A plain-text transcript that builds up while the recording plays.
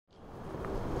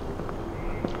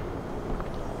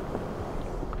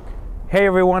Hey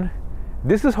everyone,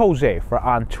 this is Jose for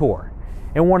On Tour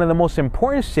in one of the most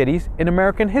important cities in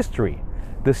American history,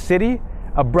 the city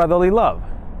of brotherly love.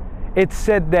 It's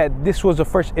said that this was the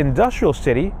first industrial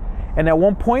city, and at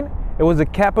one point it was the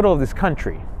capital of this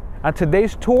country. On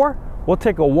today's tour, we'll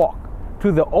take a walk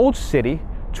through the old city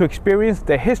to experience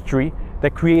the history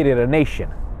that created a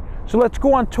nation. So let's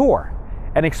go on tour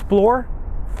and explore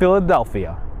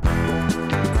Philadelphia.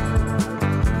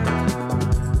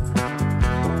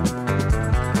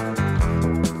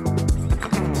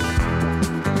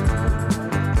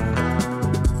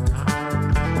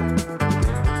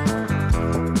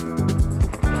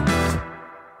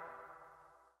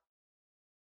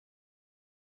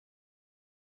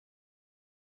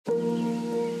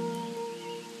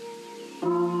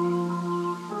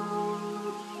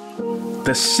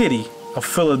 The city of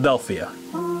Philadelphia.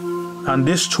 On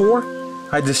this tour,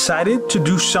 I decided to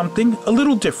do something a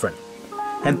little different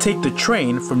and take the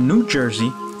train from New Jersey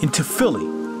into Philly,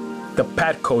 the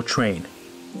Patco train.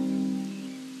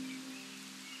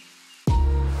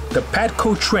 The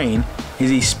Patco train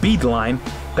is a speed line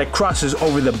that crosses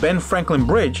over the Ben Franklin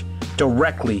Bridge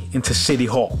directly into City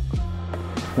Hall.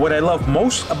 What I love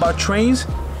most about trains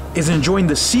is enjoying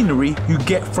the scenery you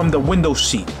get from the window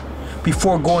seat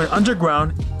before going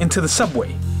underground into the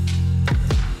subway.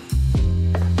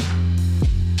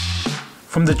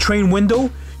 From the train window,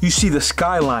 you see the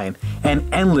skyline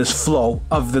and endless flow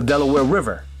of the Delaware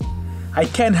River. I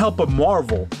can't help but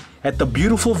marvel at the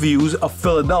beautiful views of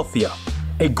Philadelphia,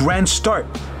 a grand start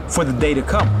for the day to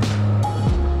come.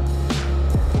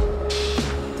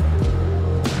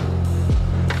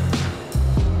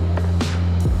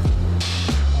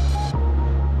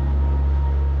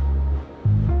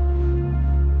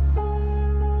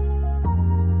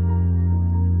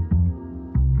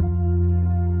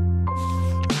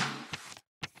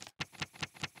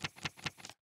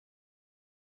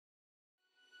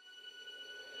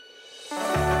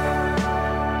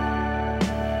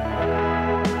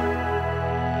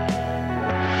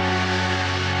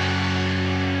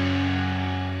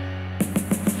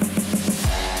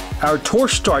 Our tour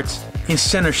starts in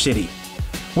Center City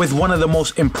with one of the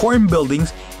most important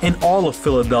buildings in all of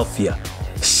Philadelphia,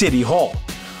 City Hall.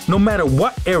 No matter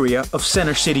what area of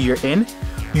Center City you're in,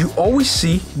 you always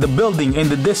see the building in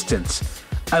the distance.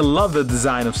 I love the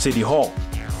design of City Hall.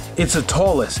 It's the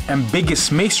tallest and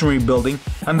biggest masonry building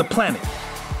on the planet.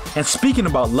 And speaking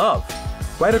about love,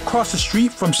 right across the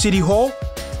street from City Hall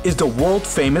is the world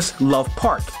famous Love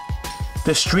Park.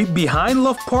 The street behind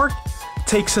Love Park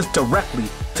takes us directly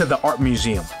to the art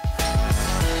museum.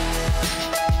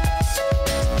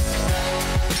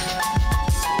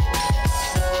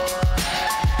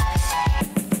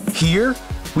 Here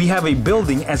we have a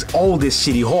building as old as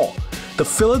City Hall, the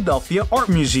Philadelphia Art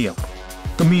Museum.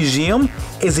 The museum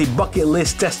is a bucket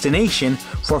list destination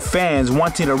for fans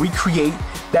wanting to recreate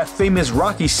that famous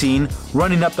Rocky scene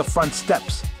running up the front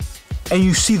steps. And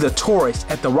you see the tourists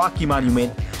at the Rocky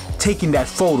Monument taking that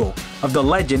photo of the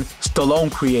legend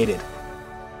Stallone created.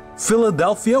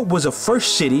 Philadelphia was the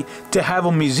first city to have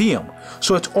a museum,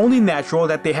 so it's only natural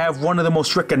that they have one of the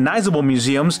most recognizable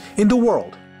museums in the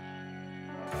world.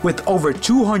 With over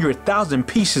 200,000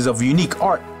 pieces of unique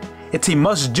art, it's a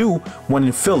must-do when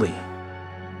in Philly.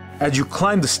 As you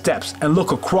climb the steps and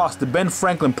look across the Ben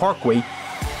Franklin Parkway,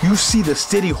 you see the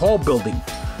City Hall building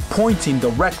pointing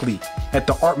directly at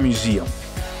the art museum,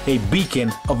 a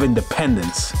beacon of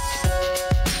independence.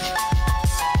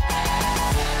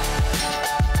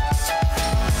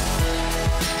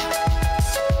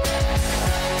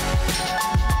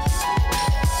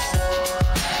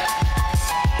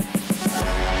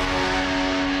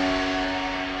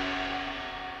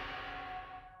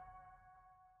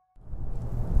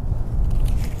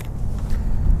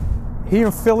 Here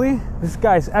in Philly, this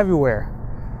guy's everywhere.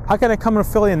 How can I come to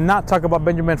Philly and not talk about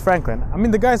Benjamin Franklin? I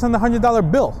mean, the guy's on the $100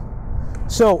 bill.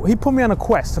 So he put me on a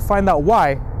quest to find out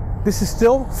why this is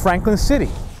still Franklin City.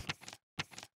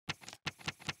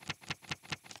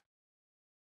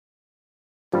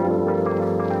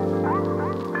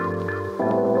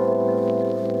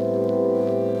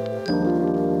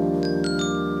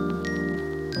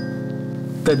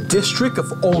 The District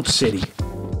of Old City.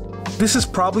 This is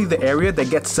probably the area that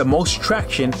gets the most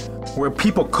traction, where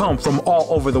people come from all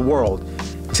over the world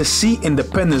to see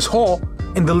Independence Hall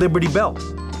and the Liberty Bell,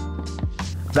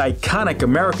 the iconic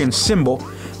American symbol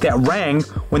that rang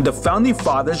when the Founding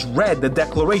Fathers read the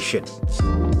Declaration.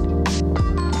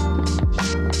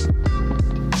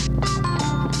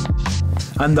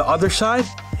 On the other side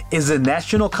is the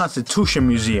National Constitution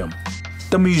Museum.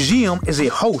 The museum is a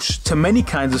host to many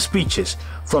kinds of speeches,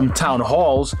 from town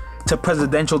halls to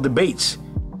presidential debates.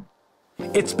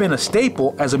 It's been a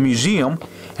staple as a museum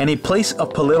and a place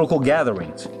of political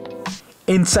gatherings.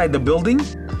 Inside the building,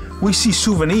 we see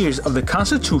souvenirs of the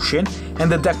Constitution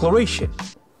and the Declaration.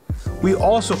 We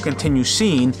also continue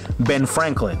seeing Ben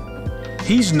Franklin.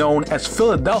 He's known as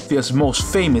Philadelphia's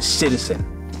most famous citizen.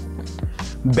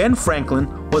 Ben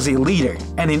Franklin was a leader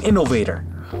and an innovator,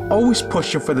 always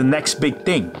pushing for the next big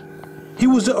thing. He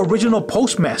was the original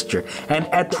postmaster and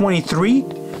at 23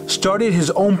 started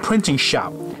his own printing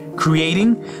shop,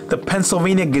 creating the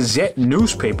Pennsylvania Gazette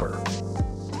newspaper.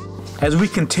 As we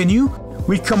continue,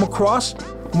 we come across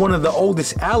one of the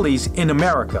oldest alleys in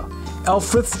America,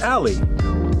 Elfreth's Alley.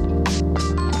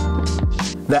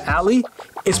 The alley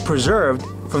is preserved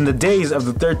from the days of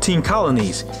the 13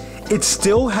 colonies. It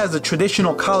still has the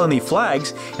traditional colony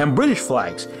flags and British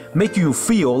flags, making you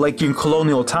feel like you're in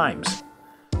colonial times.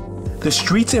 The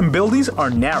streets and buildings are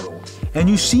narrow, and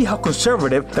you see how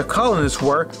conservative the colonists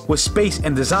were with space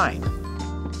and design.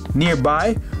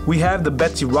 Nearby, we have the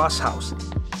Betsy Ross House.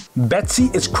 Betsy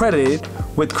is credited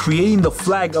with creating the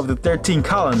flag of the 13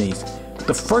 colonies,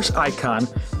 the first icon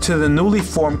to the newly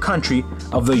formed country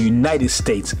of the United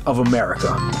States of America.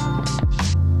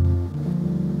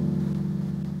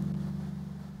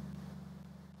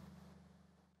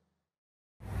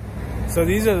 So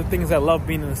these are the things I love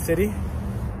being in the city.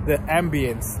 The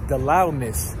ambience, the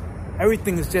loudness,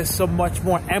 everything is just so much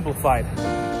more amplified.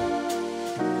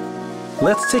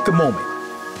 Let's take a moment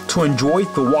to enjoy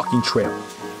the walking trail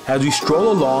as we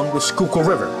stroll along the Schuylkill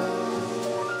River.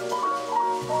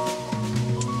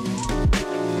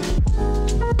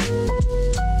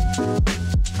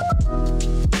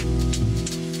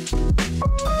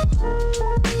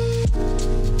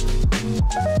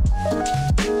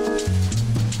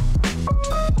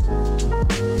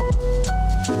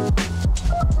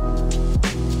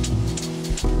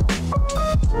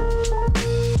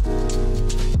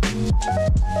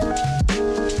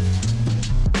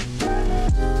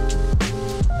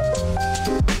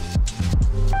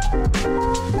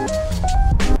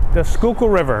 The Schuylkill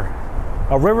River,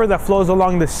 a river that flows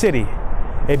along the city,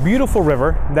 a beautiful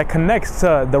river that connects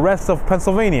to the rest of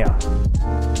Pennsylvania.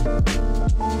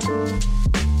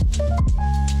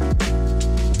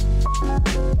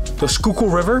 The Schuylkill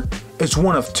River is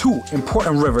one of two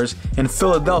important rivers in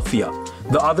Philadelphia,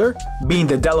 the other being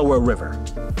the Delaware River.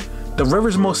 The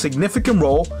river's most significant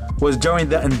role was during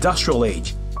the Industrial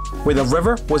Age, where the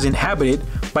river was inhabited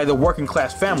by the working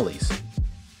class families.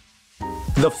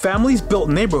 The families built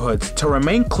neighborhoods to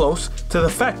remain close to the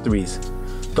factories.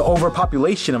 The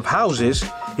overpopulation of houses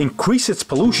increased its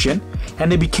pollution,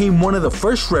 and it became one of the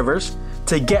first rivers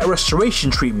to get restoration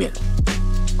treatment.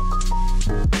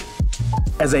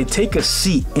 As I take a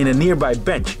seat in a nearby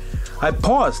bench, I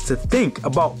pause to think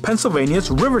about Pennsylvania's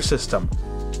river system.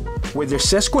 Whether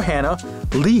Susquehanna,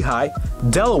 Lehigh,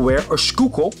 Delaware, or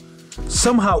Schuylkill,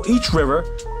 somehow each river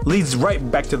leads right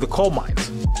back to the coal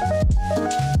mines.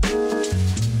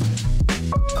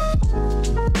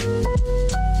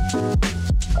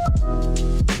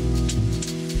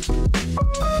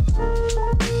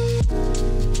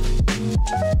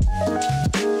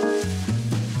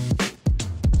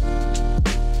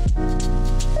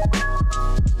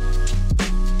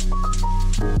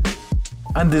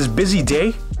 On this busy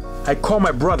day, I call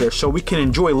my brother so we can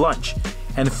enjoy lunch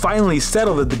and finally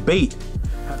settle the debate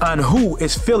on who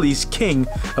is Philly's king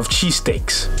of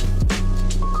cheesesteaks.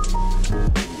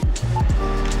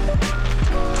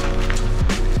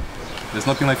 There's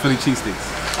nothing like Philly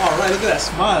cheesesteaks. All right, look at that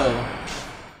smile.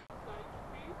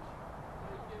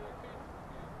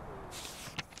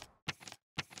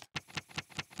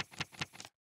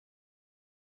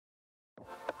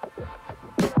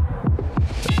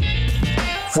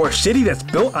 For a city that's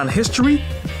built on history,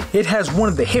 it has one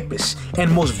of the hippest and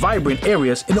most vibrant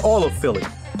areas in all of Philly,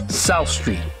 South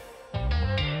Street.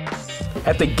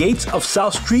 At the gates of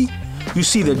South Street, you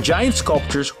see the giant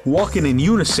sculptures walking in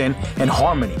unison and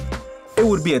harmony. It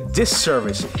would be a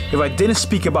disservice if I didn't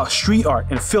speak about street art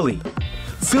in Philly.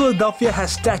 Philadelphia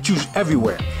has statues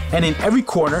everywhere, and in every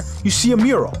corner you see a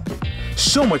mural.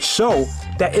 So much so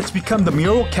that it's become the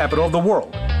mural capital of the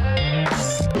world.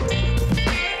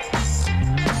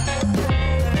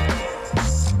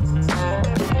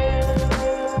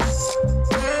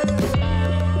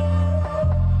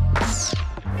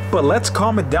 But let's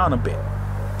calm it down a bit.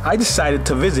 I decided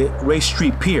to visit Race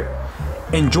Street Pier,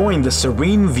 enjoying the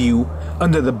serene view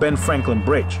under the Ben Franklin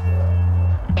Bridge.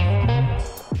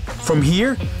 From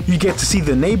here, you get to see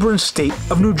the neighboring state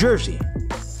of New Jersey.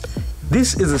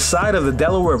 This is the side of the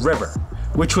Delaware River,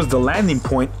 which was the landing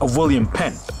point of William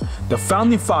Penn, the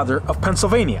founding father of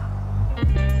Pennsylvania.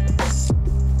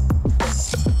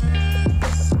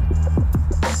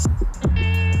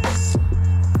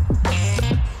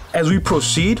 As we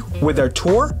proceed with our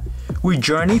tour, we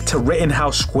journey to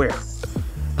Rittenhouse Square.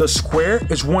 The square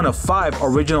is one of 5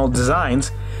 original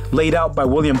designs laid out by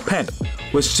William Penn,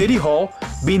 with City Hall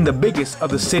being the biggest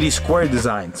of the city square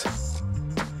designs.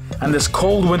 On this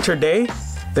cold winter day,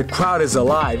 the crowd is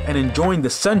alive and enjoying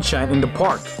the sunshine in the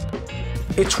park.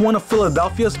 It's one of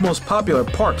Philadelphia's most popular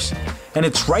parks, and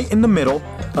it's right in the middle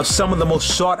of some of the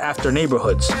most sought-after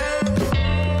neighborhoods.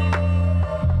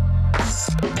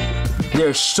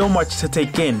 There's so much to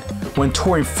take in when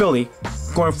touring Philly,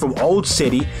 going from old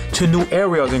city to new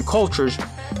areas and cultures.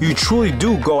 You truly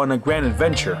do go on a grand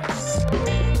adventure.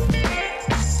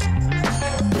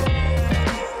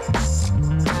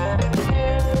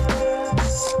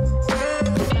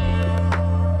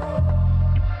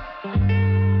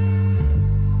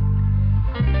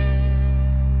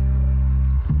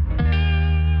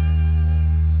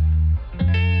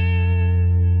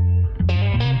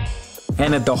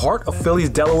 And at the heart of Philly's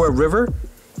Delaware River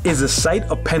is the site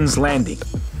of Penn's Landing.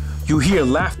 You hear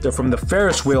laughter from the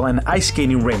Ferris wheel and ice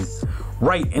skating ring,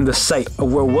 right in the site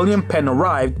of where William Penn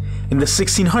arrived in the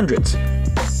 1600s.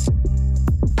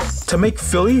 To make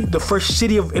Philly the first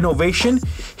city of innovation,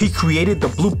 he created the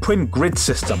blueprint grid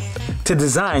system to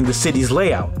design the city's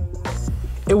layout.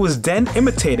 It was then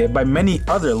imitated by many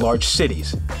other large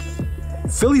cities.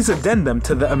 Philly's addendum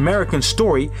to the American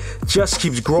story just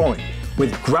keeps growing,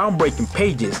 with groundbreaking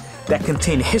pages that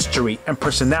contain history and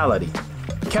personality,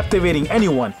 captivating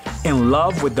anyone in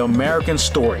love with the American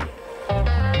story.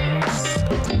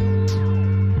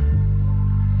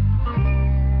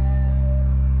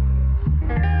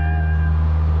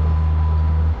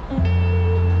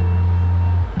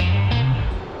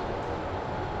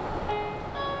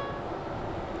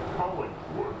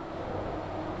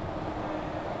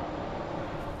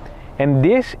 And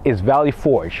this is Valley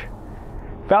Forge.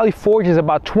 Valley Forge is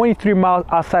about 23 miles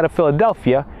outside of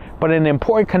Philadelphia, but an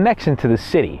important connection to the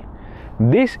city.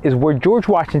 This is where George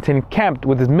Washington camped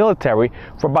with his military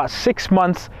for about 6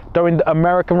 months during the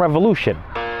American Revolution.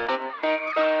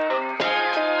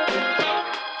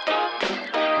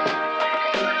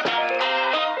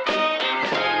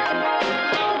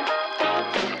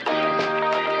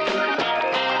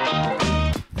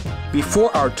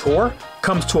 Before our tour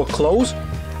comes to a close,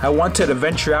 I wanted to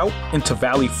venture out into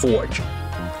Valley Forge.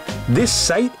 This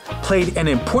site played an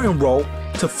important role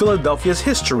to Philadelphia's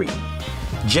history.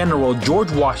 General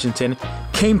George Washington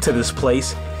came to this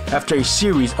place after a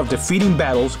series of defeating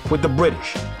battles with the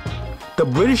British. The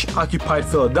British occupied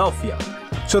Philadelphia,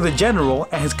 so the general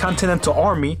and his Continental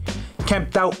Army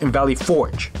camped out in Valley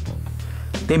Forge.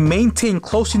 They maintained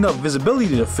close enough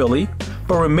visibility to Philly,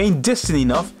 but remained distant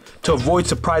enough to avoid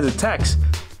surprise attacks.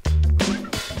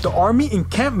 The Army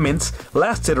encampments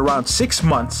lasted around 6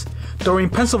 months during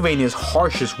Pennsylvania's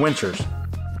harshest winters.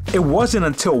 It wasn't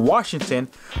until Washington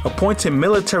appointed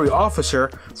military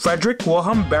officer Frederick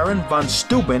Wilhelm Baron von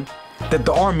Steuben that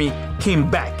the army came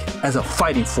back as a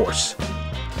fighting force,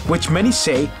 which many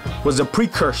say was a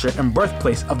precursor and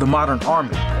birthplace of the modern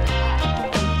army.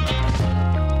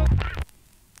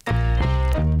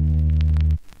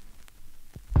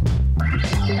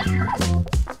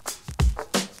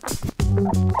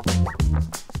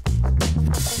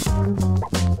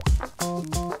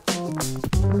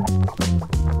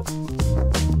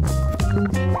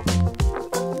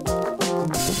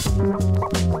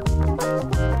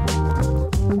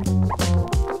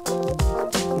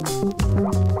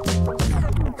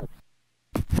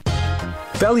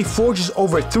 Valley Forge is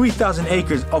over 3,000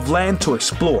 acres of land to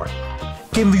explore,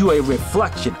 giving you a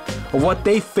reflection of what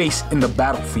they face in the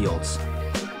battlefields.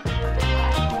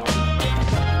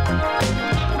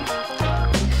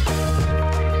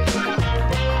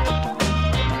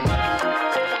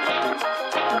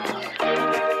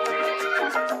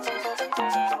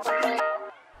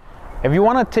 If you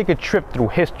want to take a trip through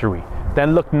history,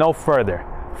 then look no further.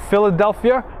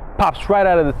 Philadelphia pops right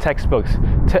out of the textbooks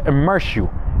to immerse you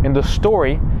in the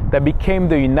story that became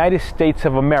the United States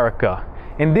of America.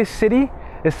 In this city,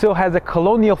 it still has a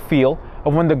colonial feel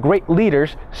of when the great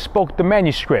leaders spoke the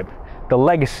manuscript, the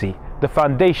legacy, the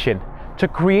foundation to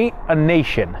create a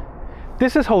nation.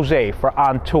 This is Jose for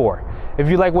On Tour. If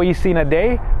you like what you've seen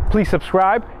today, please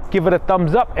subscribe, give it a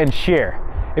thumbs up, and share.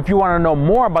 If you want to know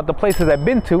more about the places I've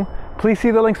been to, please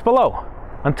see the links below.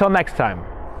 Until next time.